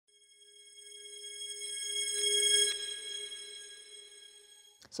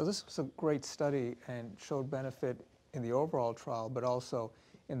So this was a great study and showed benefit in the overall trial, but also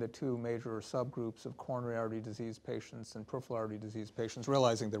in the two major subgroups of coronary artery disease patients and peripheral artery disease patients,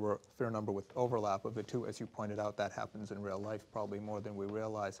 realizing there were a fair number with overlap of the two. As you pointed out, that happens in real life probably more than we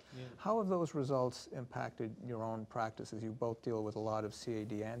realize. Yeah. How have those results impacted your own practices? You both deal with a lot of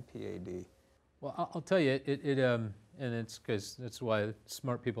CAD and PAD. Well, I'll tell you, and it's because that's why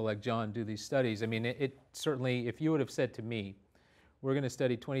smart people like John do these studies. I mean, it certainly, if you would have said to me, we're going to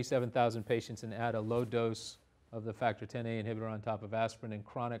study 27,000 patients and add a low dose of the factor Xa inhibitor on top of aspirin in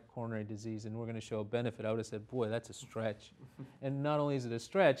chronic coronary disease, and we're going to show a benefit, I would have said, boy, that's a stretch. And not only is it a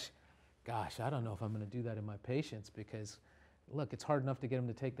stretch, gosh, I don't know if I'm going to do that in my patients because, look, it's hard enough to get them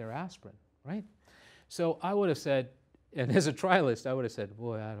to take their aspirin, right? So I would have said, and as a trialist, I would have said,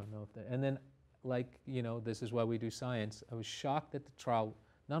 boy, I don't know if that, and then like, you know, this is why we do science, I was shocked that the trial,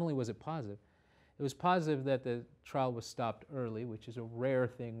 not only was it positive, it was positive that the trial was stopped early, which is a rare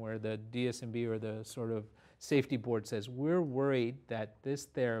thing where the DSMB or the sort of safety board says, we're worried that this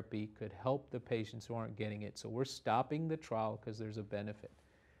therapy could help the patients who aren't getting it, so we're stopping the trial because there's a benefit.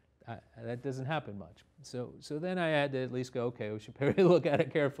 That doesn't happen much. So then I had to at least go, okay, we should probably look at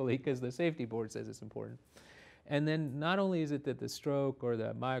it carefully because the safety board says it's important. And then not only is it that the stroke or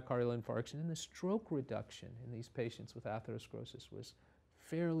the myocardial infarction and the stroke reduction in these patients with atherosclerosis was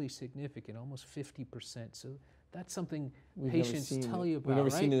fairly significant, almost 50%. So that's something patients tell you about. We've never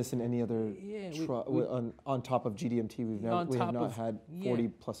right? seen this in any other trial. On top of GDMT, we have not had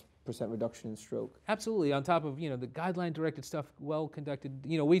 40+% reduction in stroke. Absolutely, on top of, you know, the guideline-directed stuff, well conducted.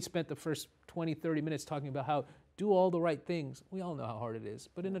 You know, we spent the first 20, 30 minutes talking about how do all the right things. We all know how hard it is.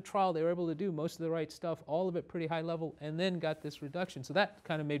 But in a trial, they were able to do most of the right stuff, all of it pretty high level, and then got this reduction. So that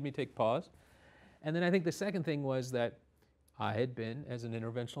kind of made me take pause. And then I think the second thing was that I had been, as an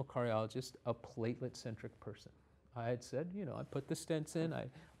interventional cardiologist, a platelet-centric person. I had said, you know, I put the stents in,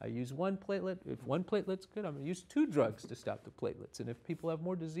 I use one platelet. If one platelet's good, I'm going to use 2 drugs to stop the platelets. And if people have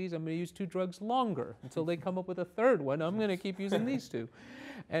more disease, I'm going to use 2 drugs longer until they come up with a third one. I'm going to keep using these 2.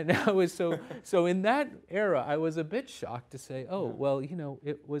 And I was so in that era, I was a bit shocked to say, oh, well, you know,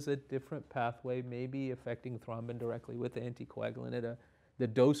 it was a different pathway, maybe affecting thrombin directly with the anticoagulant. The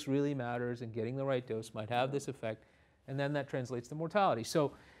dose really matters, and getting the right dose might have this effect. And then that translates to mortality.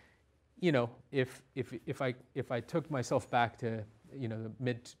 So, you know, if I took myself back to, you know, the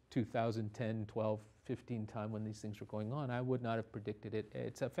mid-2010, 12, 15 time when these things were going on, I would not have predicted it.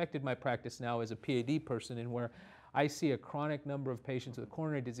 It's affected my practice now as a PAD person, in where I see a chronic number of patients with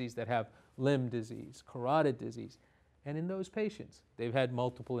coronary disease that have limb disease, carotid disease. And in those patients, they've had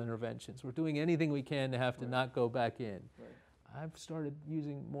multiple interventions. We're doing anything we can to have to not go back in. Right. I've started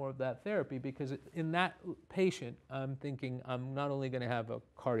using more of that therapy because in that patient, I'm thinking I'm not only going to have a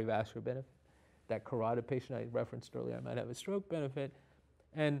cardiovascular benefit, that carotid patient I referenced earlier, I might have a stroke benefit,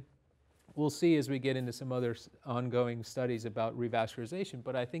 and we'll see as we get into some other ongoing studies about revascularization,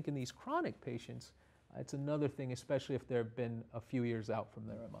 but I think in these chronic patients, it's another thing, especially if they've been a few years out from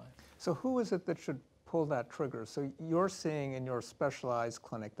their MI. So who is it that should pull that trigger? So you're seeing in your specialized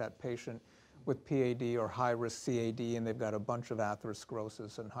clinic that patient with PAD or high-risk CAD, and they've got a bunch of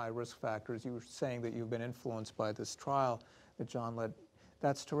atherosclerosis and high-risk factors. You were saying that you've been influenced by this trial that John led.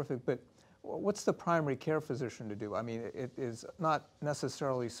 That's terrific, but what's the primary care physician to do? I mean, it is not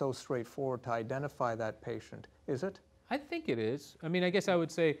necessarily so straightforward to identify that patient, is it? I think it is. I mean, I guess I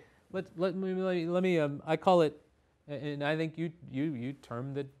would say, let me I call it, and I think you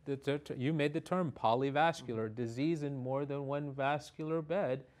termed you made the term polyvascular, disease in more than one vascular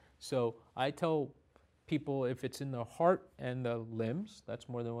bed. So I tell people if it's in the heart and the limbs, that's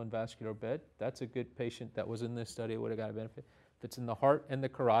more than one vascular bed. That's a good patient that was in this study, would have got a benefit. If it's in the heart and the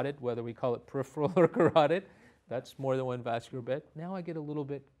carotid, whether we call it peripheral or carotid, that's more than one vascular bed. Now I get a little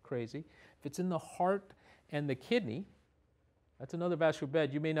bit crazy. If it's in the heart and the kidney, that's another vascular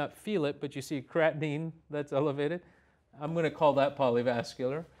bed. You may not feel it, but you see creatinine that's elevated. I'm going to call that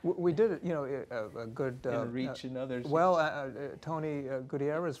polyvascular. We did, you know, a good... and REACH and others. Well, Tony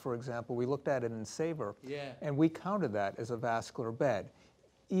Gutierrez, for example, we looked at it in SAVOR, and we counted that as a vascular bed,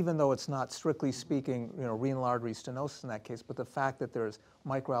 even though it's not strictly speaking, you know, renal artery stenosis in that case, but the fact that there's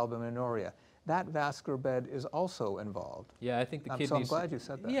microalbuminuria. That vascular bed is also involved. Yeah, I think the kidneys... So I'm glad you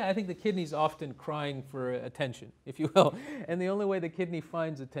said that. Yeah, I think the kidney's often crying for attention, if you will. And the only way the kidney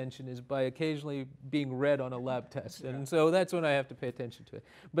finds attention is by occasionally being read on a lab test. And so that's when I have to pay attention to it.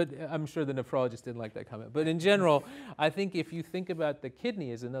 But I'm sure the nephrologist didn't like that comment. But in general, I think if you think about the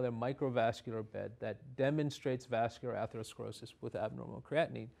kidney as another microvascular bed that demonstrates vascular atherosclerosis with abnormal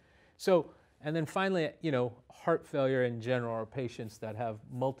creatinine. So, and then finally, you know, heart failure in general are patients that have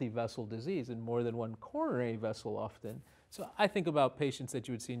multi-vessel disease and more than one coronary vessel often. So I think about patients that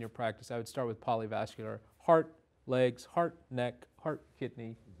you would see in your practice. I would start with polyvascular, heart, legs, heart, neck, heart,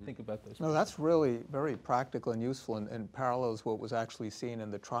 kidney. Think about those. No, that's really very practical and useful and parallels what was actually seen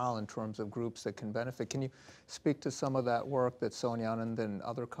in the trial in terms of groups that can benefit. Can you speak to some of that work that Sonia Anand and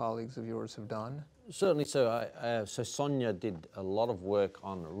other colleagues of yours have done? Certainly. So Sonia did a lot of work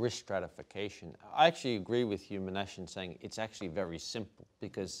on risk stratification. I actually agree with you, Manesh, in saying it's actually very simple,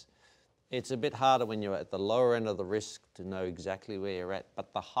 because it's a bit harder when you're at the lower end of the risk to know exactly where you're at.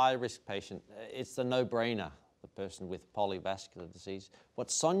 But the high-risk patient, it's the no-brainer, the person with polyvascular disease. What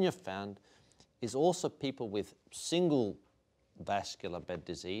Sonia found is also people with single vascular bed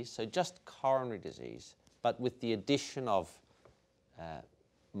disease, so just coronary disease, but with the addition of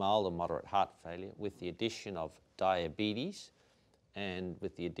mild or moderate heart failure, with the addition of diabetes, and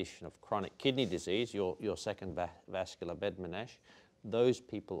with the addition of chronic kidney disease, your second vascular bed, Manesh, those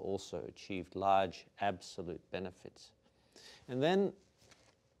people also achieved large absolute benefits. And then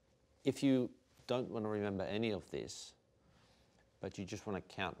if you don't want to remember any of this, but you just want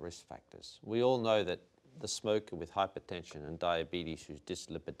to count risk factors. We all know that the smoker with hypertension and diabetes who's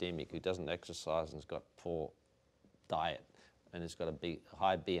dyslipidemic, who doesn't exercise and has got poor diet and has got a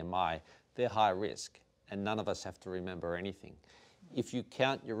high BMI, they're high risk, and none of us have to remember anything. If you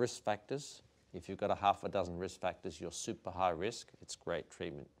count your risk factors, if you've got a half a dozen risk factors, you're super high risk, it's great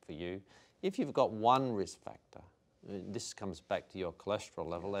treatment for you. If you've got one risk factor, this comes back to your cholesterol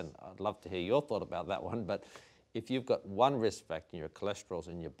level, and I'd love to hear your thought about that one, but if you've got one risk factor, your cholesterol's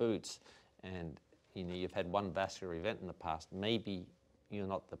in your boots, and you've had one vascular event in the past, maybe you're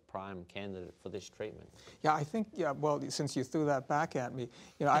not the prime candidate for this treatment. Yeah, I think, well, since you threw that back at me,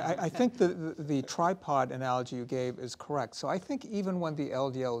 I think the tripod analogy you gave is correct. So I think even when the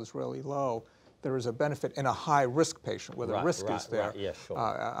LDL is really low, there is a benefit in a high-risk patient where the risk is there. Right, yeah, sure.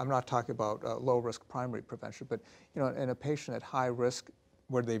 I'm not talking about low-risk primary prevention, but in a patient at high risk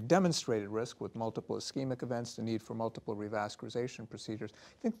where they've demonstrated risk with multiple ischemic events, the need for multiple revascularization procedures,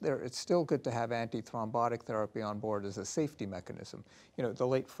 I think it's still good to have antithrombotic therapy on board as a safety mechanism. The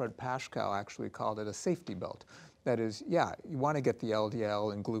late Fred Paschal actually called it a safety belt. That is, yeah, you want to get the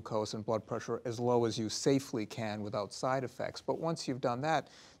LDL and glucose and blood pressure as low as you safely can without side effects. But once you've done that,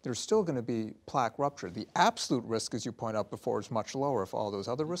 there's still going to be plaque rupture. The absolute risk, as you point out before, is much lower if all those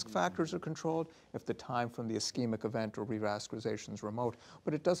other risk factors are controlled, if the time from the ischemic event or revascularization is remote,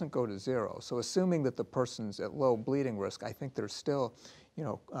 but it doesn't go to zero. So assuming that the person's at low bleeding risk, I think there's still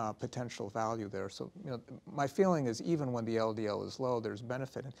potential value there. So, my feeling is even when the LDL is low, there's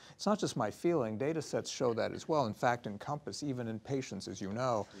benefit. And it's not just my feeling, data sets show that as well. In fact, in COMPASS, even in patients, as you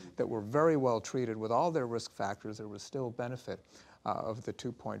know, that were very well treated with all their risk factors, there was still benefit of the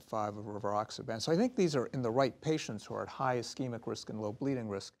 2.5 of rivaroxaban. So I think these are in the right patients who are at high ischemic risk and low bleeding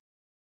risk.